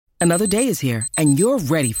Another day is here, and you're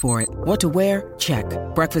ready for it. What to wear? Check.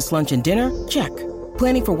 Breakfast, lunch, and dinner? Check.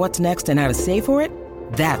 Planning for what's next and how to save for it?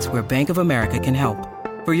 That's where Bank of America can help.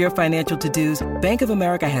 For your financial to-dos, Bank of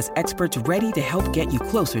America has experts ready to help get you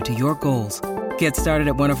closer to your goals. Get started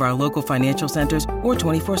at one of our local financial centers or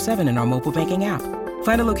 24/7 in our mobile banking app.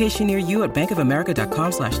 Find a location near you at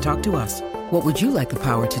bankofamerica.com/talktous. What would you like the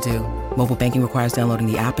power to do? Mobile banking requires downloading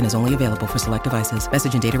the app and is only available for select devices.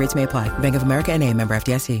 Message and data rates may apply. Bank of America N.A., member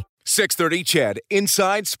FDIC. 630 CHED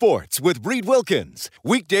Inside Sports with Reed Wilkins.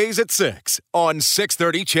 Weekdays at 6 on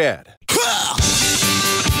 630 CHED.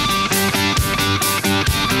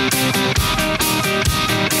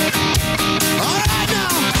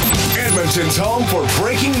 Edmonton's home for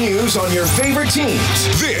breaking news on your favorite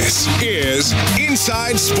teams. This is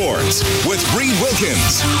Inside Sports with Reed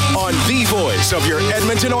Wilkins on the voice of your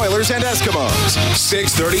Edmonton Oilers and Eskimos.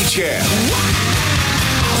 630 CHED.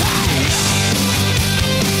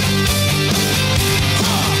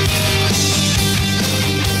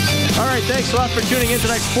 All right, thanks a lot for tuning in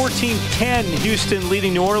tonight. 14-10, Houston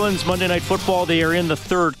leading New Orleans. Monday Night Football, they are in the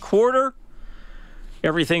third quarter.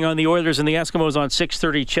 Everything on the Oilers and the Eskimos on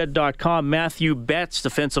 630ched.com. Matthew Betts,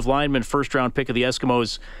 defensive lineman, first-round pick of the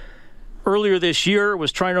Eskimos earlier this year,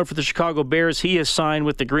 was trying out for the Chicago Bears. He has signed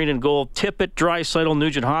with the Green and Gold. Tippett, Draisaitl,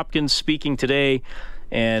 Nugent-Hopkins speaking today,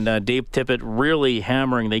 and Dave Tippett really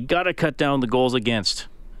hammering. They got to cut down the goals against.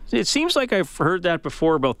 It seems like I've heard that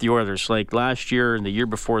before about the Oilers, like last year and the year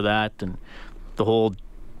before that and the whole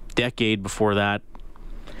decade before that.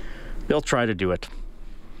 They'll try to do it.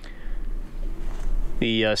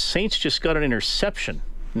 The Saints just got an interception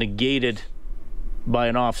negated by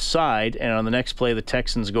an offside, and on the next play, the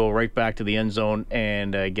Texans go right back to the end zone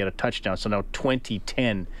and get a touchdown. So now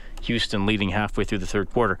 20-10, Houston leading halfway through the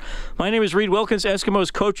third quarter. My name is Reed Wilkins,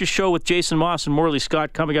 Eskimos Coaches Show with Jason Moss and Morley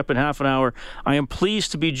Scott coming up in half an hour. I am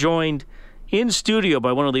pleased to be joined in studio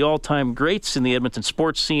by one of the all-time greats in the Edmonton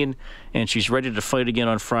sports scene, and she's ready to fight again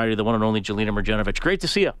on Friday, the one and only Jelena Marjanovic. Great to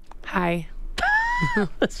see you. Hi.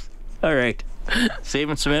 All right.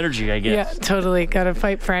 Saving some energy, I guess. Yeah, totally. Got to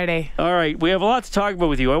fight Friday. All right. We have a lot to talk about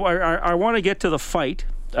with you. I want to get to the fight,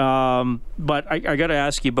 but I got to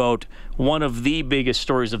ask you about one of the biggest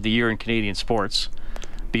stories of the year in Canadian sports,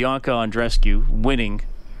 Bianca Andreescu winning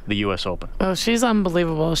the U.S. Open. Oh, she's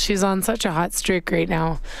unbelievable. She's on such a hot streak right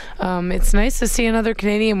now. It's nice to see another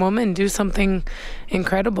Canadian woman do something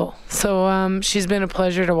incredible. So she's been a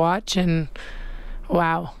pleasure to watch, and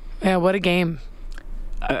wow. Yeah, what a game.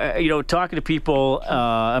 Talking to people,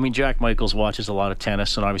 Jack Michaels watches a lot of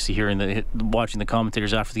tennis, and obviously watching the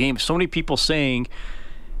commentators after the game, so many people saying,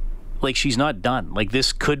 like, she's not done. Like,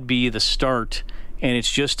 this could be the start, and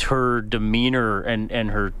it's just her demeanor and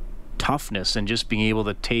her toughness and just being able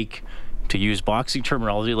to use boxing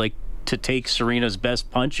terminology, like, to take Serena's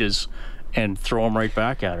best punches and throw them right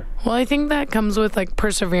back at her. Well, I think that comes with, like,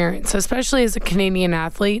 perseverance, especially as a Canadian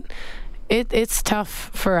athlete. It's tough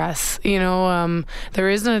for us. There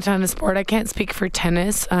isn't a ton of sport. I can't speak for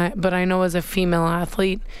tennis, but I know as a female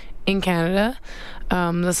athlete in Canada,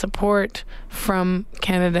 the support from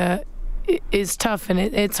Canada is tough, and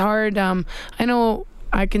it's hard. I know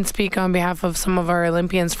I can speak on behalf of some of our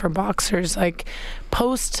Olympians for boxers. Like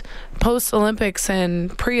post Olympics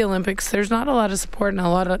and pre-Olympics, there's not a lot of support and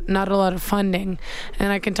not a lot of funding.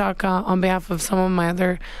 And I can talk on behalf of some of my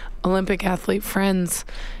other Olympic athlete friends.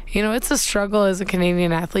 It's a struggle as a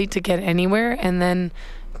Canadian athlete to get anywhere, and then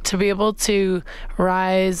to be able to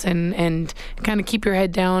rise and kind of keep your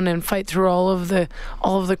head down and fight through all of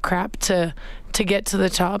the crap to get to the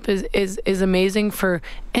top is amazing for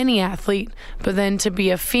any athlete. But then to be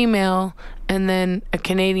a female and then a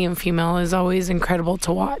Canadian female is always incredible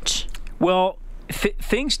to watch. Well,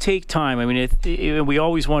 things take time. We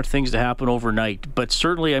always want things to happen overnight, but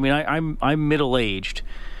certainly, I'm middle-aged.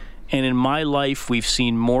 And in my life, we've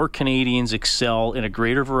seen more Canadians excel in a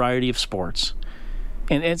greater variety of sports.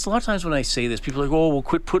 And it's a lot of times when I say this, people are like, oh, we'll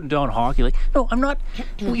quit putting down hockey. Like, no, I'm not.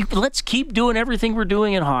 Let's keep doing everything we're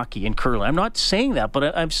doing in hockey and curling. I'm not saying that,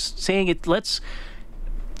 but I'm saying it. Let's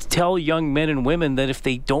tell young men and women that if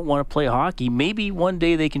they don't want to play hockey, maybe one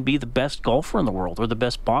day they can be the best golfer in the world or the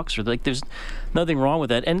best boxer. Like, there's nothing wrong with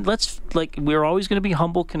that. And we're always going to be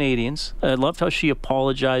humble Canadians. I loved how she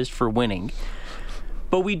apologized for winning.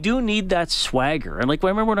 But we do need that swagger. And I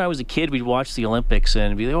remember when I was a kid, we'd watch the Olympics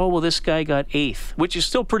and be like, oh, well, this guy got 8th, which is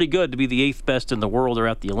still pretty good to be the 8th best in the world or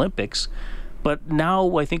at the Olympics. But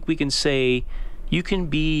now I think we can say you can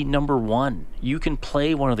be number 1. You can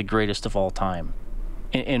play one of the greatest of all time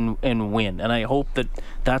and win. And I hope that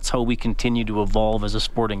that's how we continue to evolve as a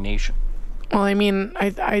sporting nation. Well,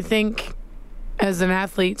 I think as an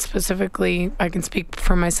athlete specifically, I can speak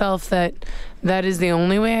for myself that is the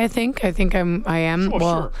only way I think. I am. Oh,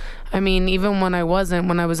 well, sure. I mean, even when I was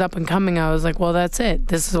up and coming, I was like, well, that's it.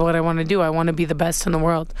 This is what I want to do. I want to be the best in the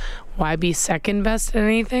world. Why be second best at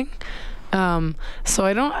anything? So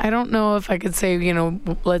I don't know if I could say,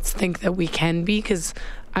 let's think that we can be, because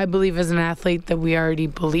I believe as an athlete that we already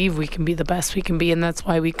believe we can be the best we can be, and that's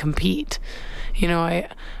why we compete. I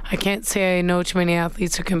can't say I know too many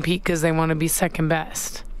athletes who compete because they want to be second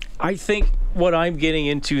best. I think what I'm getting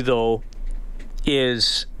into, though,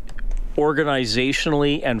 is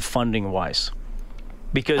organizationally and funding wise,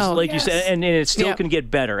 because you said, and it still can get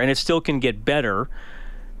better,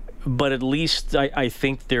 but at least I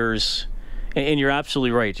think there's, and you're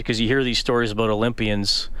absolutely right, because you hear these stories about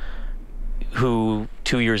Olympians who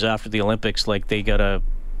 2 years after the Olympics, they gotta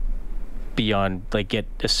be on, get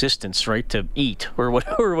assistance, right, to eat or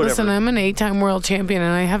whatever. Listen, I'm an 8-time world champion,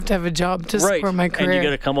 and I have to have a job to support my career. And you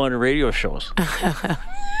got to come on radio shows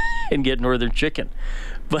and get Northern Chicken.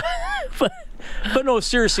 But no,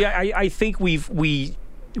 seriously, I think we've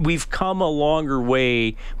come a longer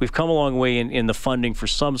way. We've come a long way in the funding for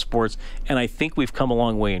some sports, and I think we've come a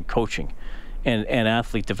long way in coaching and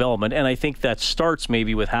athlete development. And I think that starts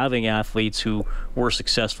maybe with having athletes who were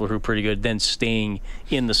successful, who are pretty good, then staying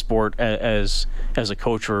in the sport as a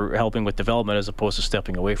coach or helping with development, as opposed to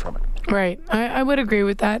stepping away from it. Right. I would agree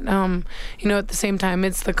with that. At the same time,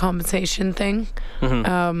 it's the compensation thing.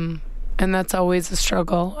 Mm-hmm. And that's always a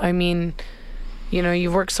struggle. I mean,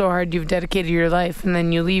 you've worked so hard, you've dedicated your life, and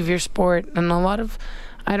then you leave your sport. And a lot of,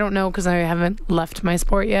 I don't know, because I haven't left my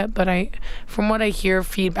sport yet, but from what I hear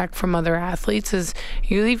feedback from other athletes is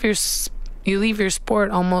you leave your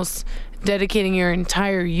sport almost dedicating your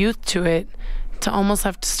entire youth to it, to almost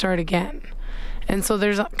have to start again. And so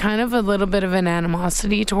there's kind of a little bit of an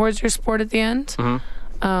animosity towards your sport at the end.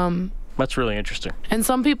 Mm-hmm. That's really interesting. And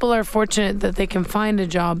some people are fortunate that they can find a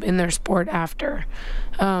job in their sport after.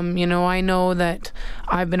 I know that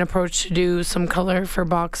I've been approached to do some color for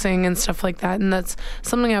boxing and stuff like that, and that's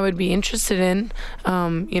something I would be interested in.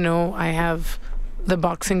 I have the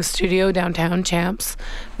boxing studio downtown, Champs.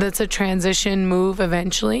 That's a transition move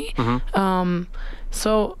eventually. Mm-hmm.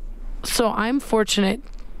 So I'm fortunate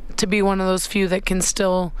to be one of those few that can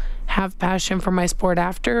still have passion for my sport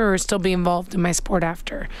after, or still be involved in my sport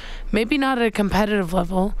after. Maybe not at a competitive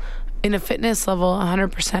level, in a fitness level,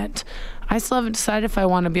 100%. I still haven't decided if I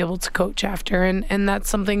want to be able to coach after, and that's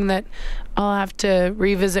something that I'll have to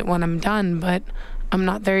revisit when I'm done, but I'm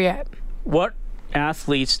not there yet. What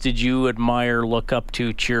athletes did you admire, look up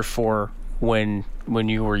to, cheer for when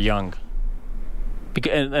you were young?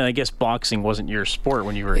 And I guess boxing wasn't your sport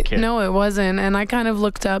when you were a kid. No, it wasn't. And I kind of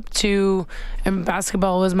looked up to, and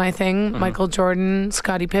basketball was my thing. Mm-hmm. Michael Jordan,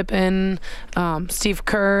 Scottie Pippen, Steve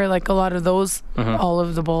Kerr, a lot of those, mm-hmm. all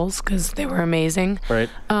of the Bulls, because they were amazing. Right.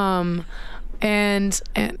 And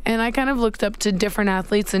I kind of looked up to different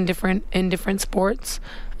athletes in different sports.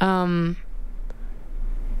 But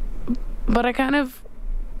I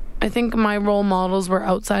think my role models were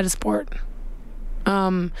outside of sport.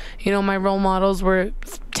 My role models were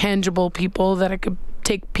tangible people that I could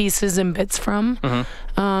take pieces and bits from.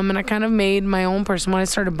 Mm-hmm. And I kind of made my own person. When I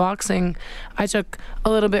started boxing, I took a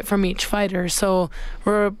little bit from each fighter. So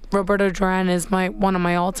Roberto Duran is one of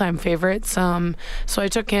my all-time favorites. So I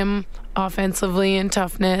took him offensively and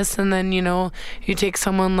toughness, and then you take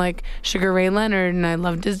someone like Sugar Ray Leonard, and I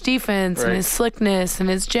loved his defense, right, and his slickness and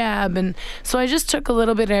his jab, and so I just took a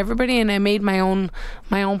little bit of everybody and I made my own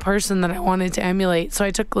person that I wanted to emulate. So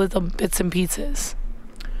I took little bits and pieces.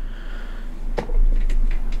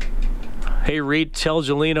 Hey Reed, tell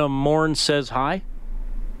Jelena Morn says hi.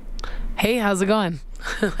 Hey, how's it going?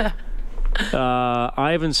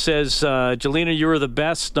 Ivan says, Jelena, you are the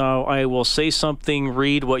best. Now, I will say something,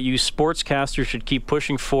 Reed, what you sportscasters should keep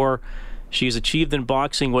pushing for. She has achieved in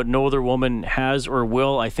boxing what no other woman has or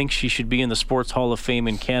will. I think she should be in the Sports Hall of Fame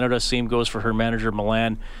in Canada. Same goes for her manager,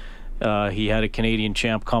 Milan. He had a Canadian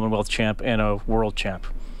champ, Commonwealth champ, and a world champ.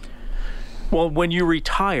 Well, when you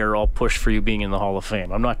retire, I'll push for you being in the Hall of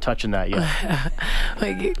Fame. I'm not touching that yet.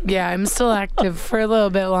 I'm still active for a little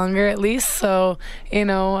bit longer at least. So,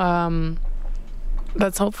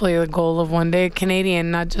 that's hopefully the goal of one day.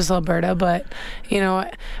 Canadian, not just Alberta, but, and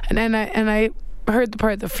I heard the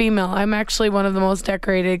part, the female. I'm actually one of the most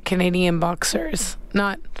decorated Canadian boxers,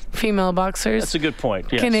 not female boxers. That's a good point.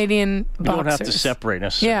 Yes. Canadian boxers. You don't have to separate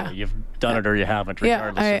necessarily. Yeah. You've done it or you haven't,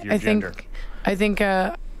 regardless of your gender. I think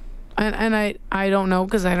I don't know,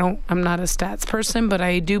 because I'm not a stats person, but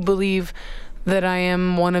I do believe that I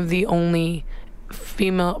am one of the only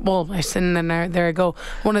female, there I go,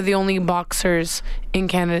 one of the only boxers in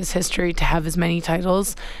Canada's history to have as many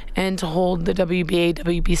titles and to hold the WBA,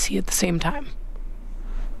 WBC at the same time.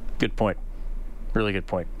 Good point. Really good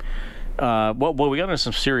point. Well, we got into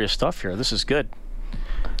some serious stuff here. This is good.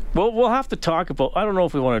 Well, we'll have to talk about, I don't know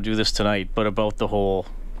if we want to do this tonight, but about the whole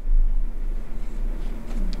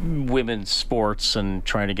women's sports and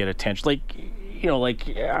trying to get attention.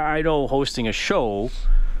 I know hosting a show,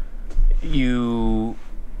 Dave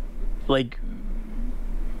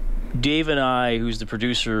and I, who's the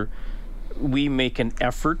producer, we make an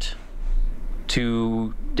effort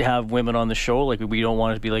to have women on the show. Like, we don't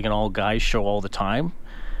want it to be like an all guys show all the time.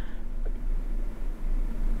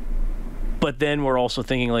 But then we're also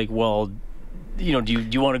thinking, like, well, do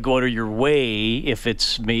you want to go out of your way if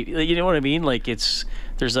it's maybe, you know what I mean? Like,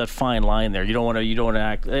 there's that fine line there. You don't want to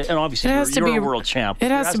act, and obviously you're a world champ. It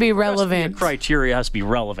has to be relevant. Your criteria has to be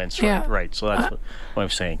relevance, right? Yeah. Right. So that's what I'm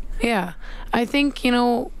saying. Yeah, I think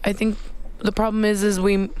the problem is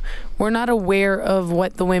we're not aware of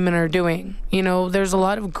what the women are doing. There's a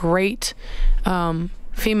lot of great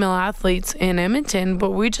female athletes in Edmonton,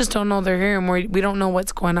 but we just don't know they're here, and we don't know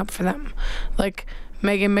what's going up for them. Like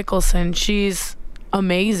Megan Mickelson, she's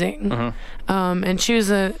amazing, mm-hmm. And she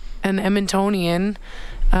was an Edmontonian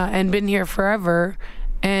and been here forever,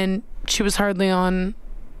 and she was hardly on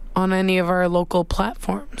any of our local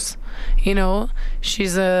platforms.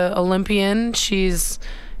 She's a Olympian. She's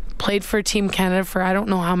played for Team Canada for I don't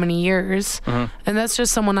know how many years, mm-hmm. and that's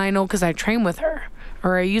just someone I know because I train with her,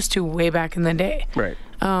 or I used to way back in the day. Right.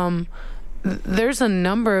 There's a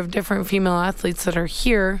number of different female athletes that are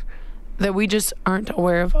here that we just aren't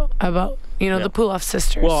aware about. The Puloff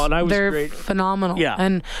sisters. Well, and they're great. Phenomenal. Yeah.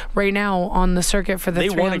 And right now on the circuit for the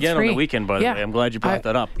 3-on-3. They won again on the weekend, by the way. I'm glad you brought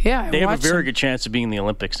that up. Yeah, they have a very good chance of being in the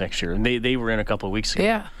Olympics next year, and they were in a couple of weeks ago.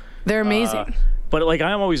 Yeah, they're amazing. But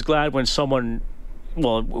I'm always glad when someone.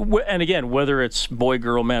 Well, and again, whether it's boy,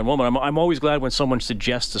 girl, man, woman, I'm always glad when someone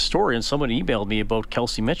suggests a story. And someone emailed me about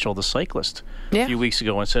Kelsey Mitchell, the cyclist, a few weeks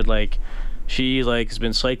ago, and said she has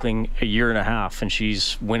been cycling a year and a half and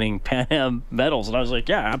she's winning Pan Am medals. And I was like,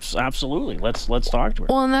 yeah, absolutely. Let's talk to her.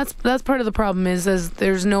 Well, and that's part of the problem is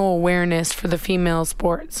there's no awareness for the female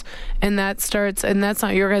sports, and that's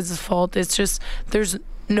not your guys' fault. It's just there's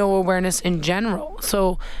no awareness in general.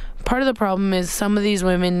 So part of the problem is some of these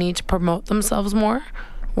women need to promote themselves more,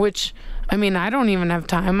 which, I don't even have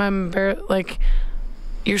time. I'm very,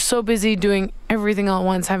 you're so busy doing everything all at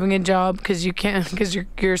once, having a job because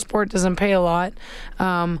your sport doesn't pay a lot,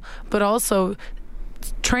 but also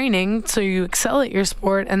training so you excel at your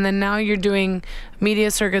sport, and then now you're doing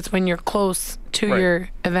media circuits when you're close to your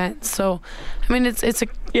events. So, it's a...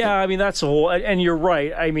 Yeah, that's a whole... And you're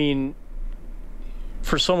right.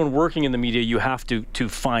 For someone working in the media, you have to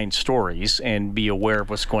find stories and be aware of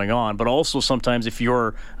what's going on. But also sometimes if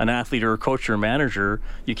you're an athlete or a coach or a manager,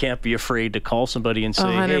 you can't be afraid to call somebody and say,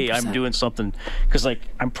 100%. Hey, I'm doing something. Because,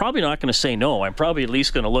 I'm probably not going to say no. I'm probably at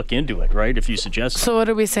least going to look into it, right, if you suggest it. So what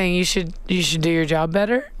are we saying? You should do your job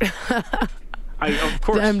better? Of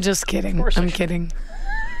course. I'm just kidding. I'm kidding.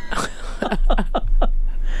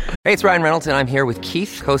 Hey, it's Ryan Reynolds, and I'm here with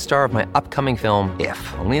Keith, co-star of my upcoming film,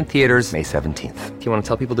 If, only in theaters May 17th. Do you want to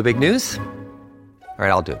tell people the big news? All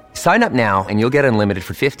right, I'll do it. Sign up now and you'll get unlimited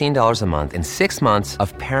for $15 a month and 6 months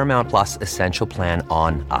of Paramount Plus Essential Plan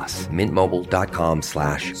on us.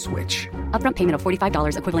 MintMobile.com/switch. Upfront payment of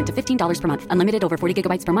 $45 equivalent to $15 per month. Unlimited over 40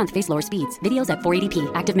 gigabytes per month. Face lower speeds. Videos at 480p.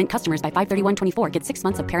 Active Mint customers by 531.24 get 6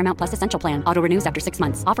 months of Paramount Plus Essential Plan. Auto renews after 6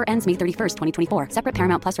 months. Offer ends May 31st, 2024. Separate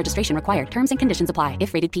Paramount Plus registration required. Terms and conditions apply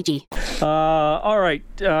if rated PG. All right.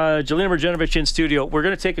 Jelena Marjanovic in studio. We're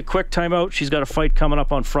going to take a quick timeout. She's got a fight coming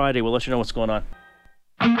up on Friday. We'll let you know what's going on.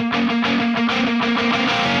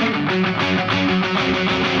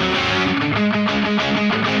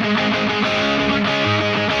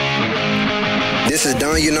 This is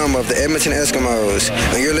Don Unama of the Edmonton Eskimos,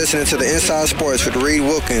 and you're listening to the Inside Sports with Reed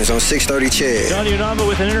Wilkins on 630 CHED. Don Unama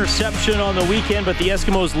with an interception on the weekend, but the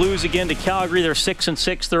Eskimos lose again to Calgary. They're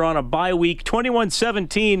 6-6. They're on a bye week.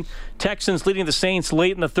 21-17. Texans leading the Saints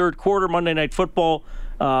late in the third quarter. Monday Night Football.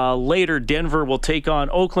 Later, Denver will take on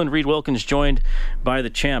Oakland. Reed Wilkins joined by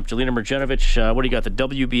the champ, Jelena Marjanovic. What do you got, the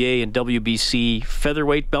WBA and WBC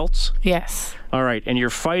featherweight belts? Yes. All right, and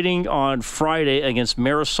you're fighting on Friday against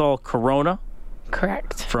Marisol Corona.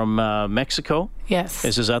 Correct. From Mexico. Yes.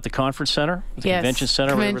 Is at the conference center? The Yes. Convention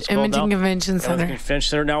Center? Whatever it's called Edmonton now? Convention The Center. Convention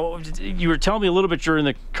Center. Now, you were telling me a little bit during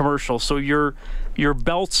the commercial, so your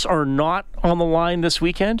belts are not on the line this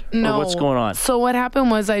weekend? No. Or what's going on? So what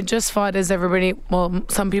happened was I just fought, as everybody, well,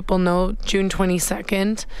 some people know, June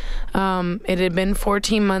 22nd. It had been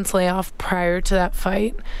 14 months layoff prior to that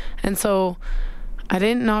fight. And so I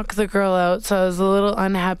didn't knock the girl out, so I was a little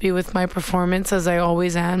unhappy with my performance, as I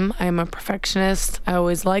always am. I'm a perfectionist. I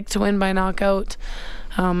always like to win by knockout.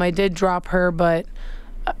 I did drop her, but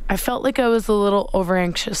I felt like I was a little over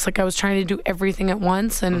anxious, like I was trying to do everything at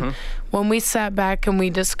once. And when we sat back and we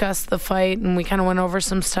discussed the fight and we kind of went over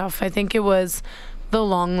some stuff, I think it was the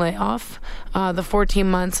long layoff, the 14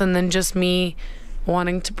 months, and then just me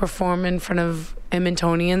wanting to perform in front of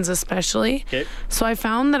Edmontonians especially. Okay. So I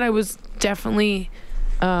found that I was definitely,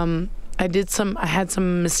 I had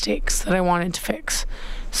some mistakes that I wanted to fix.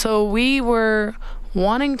 So we were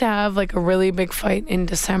wanting to have like a really big fight in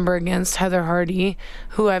December against Heather Hardy,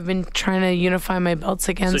 who I've been trying to unify my belts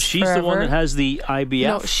against. So she's forever. the one that has the IBF?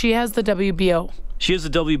 No, she has the WBO. She has the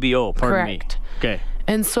WBO, pardon me. Correct. Okay.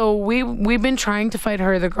 And so we've been trying to fight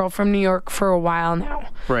her, the girl from New York, for a while now.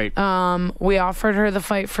 Right. We offered her the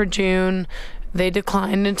fight for June. They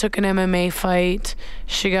declined and took an MMA fight.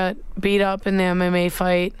 She got beat up in the MMA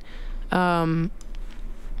fight.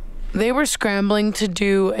 They were scrambling to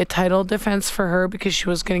do a title defense for her because she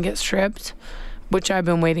was going to get stripped, which I've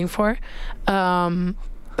been waiting for. I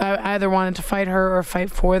either wanted to fight her or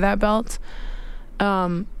fight for that belt.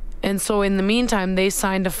 And so in the meantime, they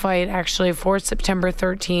signed a fight actually for September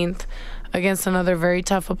 13th against another very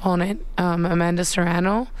tough opponent, Amanda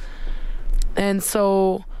Serrano. And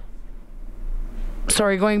so,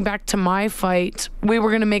 going back to my fight, we were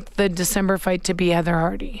going to make the December fight to be Heather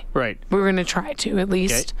Hardy. Right. We were going to try to, at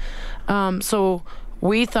least. So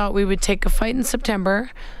we thought we would take a fight in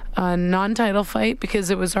September, a non-title fight,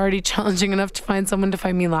 because it was already challenging enough to find someone to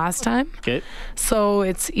fight me last time. Okay. So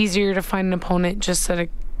it's easier to find an opponent just at a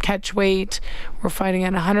catch weight. We're fighting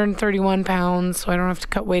at 131 pounds, so I don't have to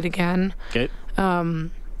cut weight again. Okay.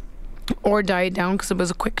 Or diet down because it was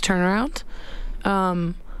a quick turnaround.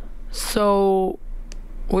 So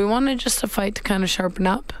we wanted just a fight to kind of sharpen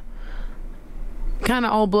up. Kind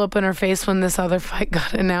of all blew up in our face when this other fight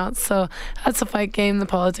got announced. So that's a fight game. The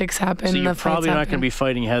politics happen. So you're the probably not going to happen. be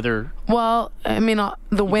fighting Heather. Well, I mean,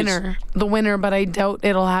 the winner, but I doubt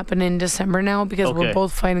it'll happen in December now because we're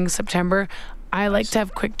both fighting September. I like to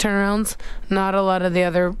have quick turnarounds. Not a lot of the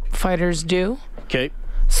other fighters do. Okay.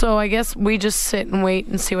 So I guess we just sit and wait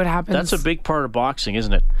and see what happens. That's a big part of boxing,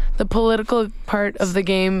 isn't it? The political part of the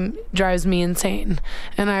game drives me insane.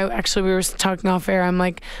 And we were talking off air. I'm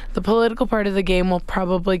like, the political part of the game will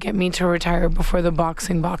probably get me to retire before the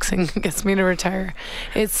boxing gets me to retire.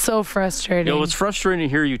 It's so frustrating. You know, it's frustrating to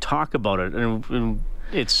hear you talk about it. And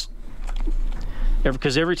it's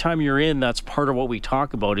because every time you're in, that's part of what we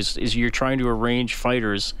talk about is you're trying to arrange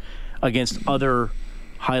fighters against other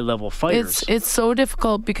high-level fighters. It's so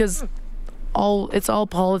difficult because it's all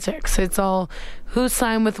politics. It's all who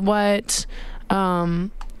signed with what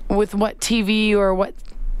TV or what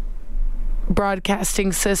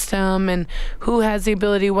broadcasting system, and who has the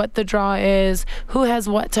ability, what the draw is, who has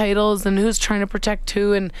what titles, and who's trying to protect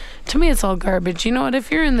who. And to me, it's all garbage. You know what?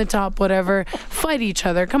 If you're in the top, whatever, fight each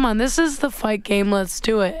other. Come on, this is the fight game. Let's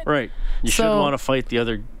do it. Right. You should want to fight the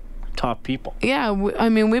other top people. Yeah, I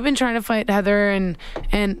mean, we've been trying to fight Heather, and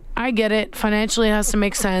I get it. Financially, it has to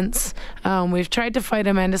make sense. We've tried to fight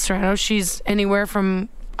Amanda Serrano. She's anywhere from,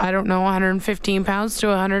 115 pounds to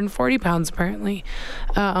 140 pounds, apparently.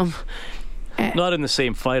 Not in the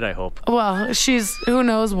same fight, I hope. Well, who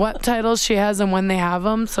knows what titles she has and when they have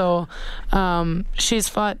them. So she's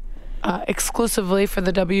fought exclusively for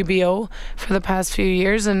the WBO for the past few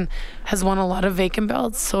years and has won a lot of vacant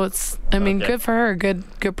belts. So good for her.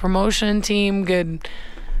 Good promotion team, good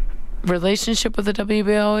relationship with the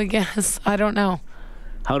WBO, I guess. I don't know.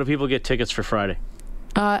 How do people get tickets for Friday?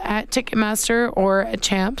 At Ticketmaster or at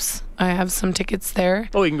Champs. I have some tickets there.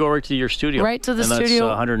 Oh, you can go right to your studio. Right to the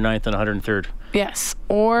studio. And that's 109th and 103rd. Yes.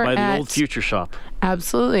 Or by the old Future Shop.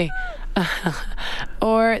 Absolutely.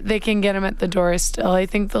 Or they can get them at the door still. I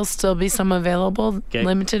think there'll still be some available,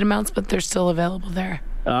 limited amounts, but they're still available there.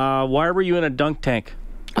 Why were you in a dunk tank?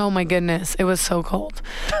 Oh my goodness, it was so cold.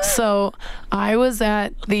 So I was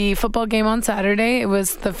at the football game on Saturday. It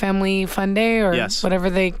was the family fun day or whatever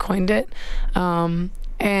they coined it.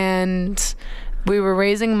 And we were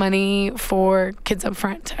raising money for Kids Up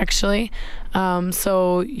Front, actually.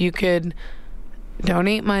 So you could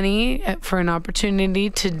donate money for an opportunity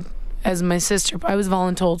to, as my sister, I was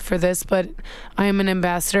voluntold for this, but I am an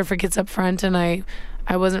ambassador for Kids Up Front, and I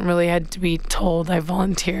I wasn't really had to be told. I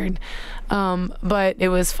volunteered. But it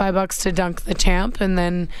was $5 to dunk the champ, and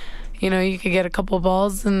then, you could get a couple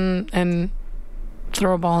balls and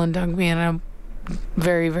throw a ball and dunk me in a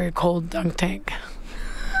very, very cold dunk tank.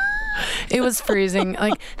 It was freezing.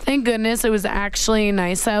 Thank goodness it was actually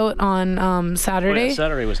nice out on Saturday. Oh, yeah,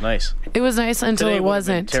 Saturday was nice. It was nice until Today it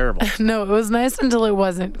wasn't. Terrible. No, it was nice until it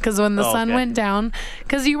wasn't. Because when the sun went down,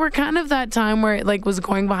 because you were kind of that time where it was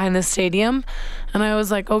going behind the stadium, and I was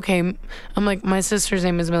like, okay. I'm like, my sister's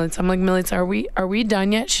name is Militz. I'm like, Militz, are we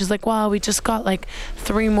done yet? She's like, wow, we just got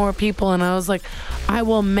 3 more people, and I was like, I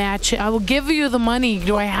will match it. I will give you the money.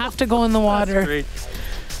 Do I have to go in the water? That's great.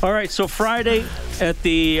 All right, so Friday at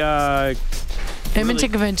the Edmonton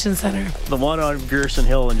Convention Center. The one on Gerson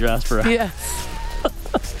Hill in Jasper. Yes.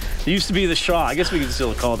 It used to be the Shaw. I guess we could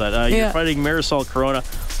still call that. You're fighting Marisol Corona.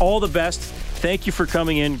 All the best. Thank you for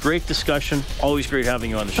coming in. Great discussion. Always great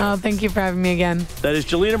having you on the show. Oh, thank you for having me again. That is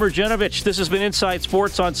Jelena Marjanovic. This has been Inside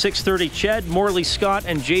Sports on 630 CHED. Morley Scott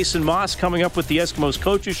and Jason Moss coming up with the Eskimos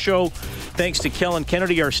Coaches Show. Thanks to Kellen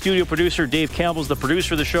Kennedy, our studio producer. Dave Campbell's the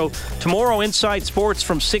producer of the show. Tomorrow, Inside Sports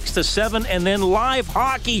from 6 to 7, and then live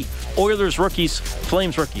hockey. Oilers rookies,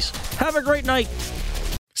 Flames rookies. Have a great night.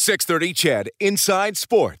 630 CHED Inside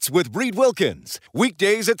Sports with Reed Wilkins.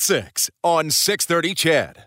 Weekdays at 6 on 630 CHED.